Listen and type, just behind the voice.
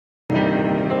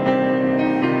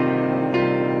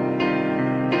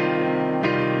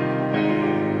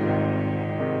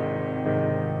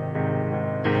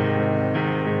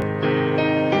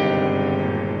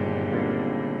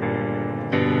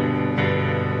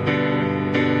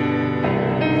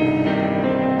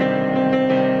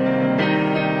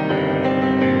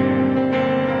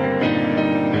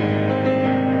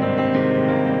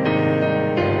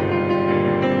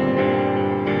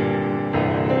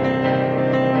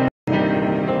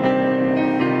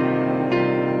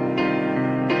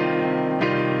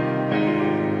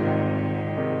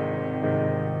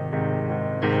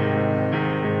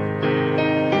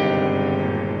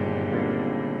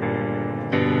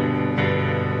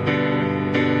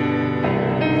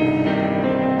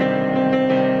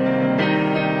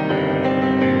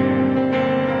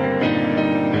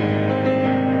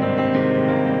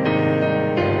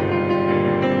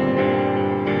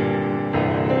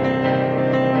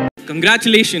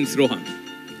Congratulations, Rohan.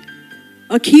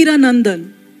 Akira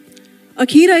Nandan.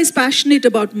 Akira is passionate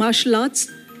about martial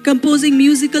arts, composing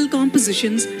musical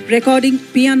compositions, recording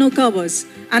piano covers.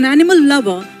 An animal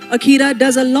lover, Akira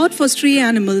does a lot for stray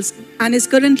animals and is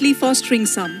currently fostering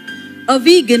some. A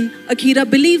vegan, Akira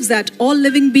believes that all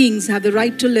living beings have the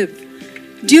right to live.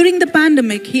 During the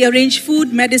pandemic, he arranged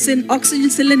food, medicine, oxygen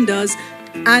cylinders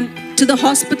and to the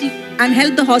hospital and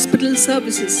helped the hospital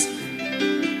services.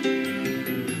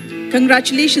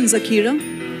 Congratulations, Akira.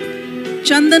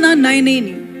 Chandana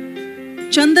Nayaneni.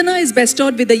 Chandana is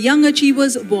bestowed with the Young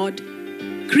Achievers Award.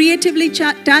 Creatively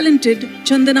talented,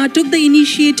 Chandana took the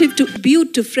initiative to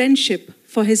contribute to friendship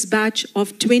for his batch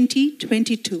of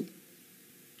 2022.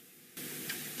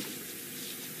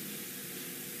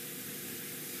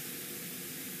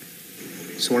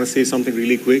 Just want to say something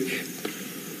really quick.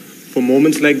 For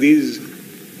moments like these,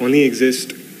 only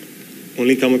exist,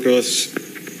 only come across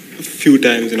a few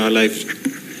times in our life.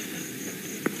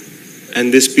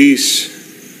 And this piece,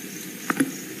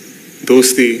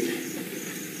 Dosti,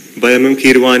 by M.M.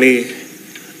 Kirwani,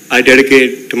 I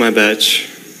dedicate to my batch.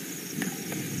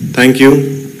 Thank you,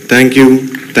 thank you,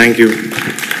 thank you.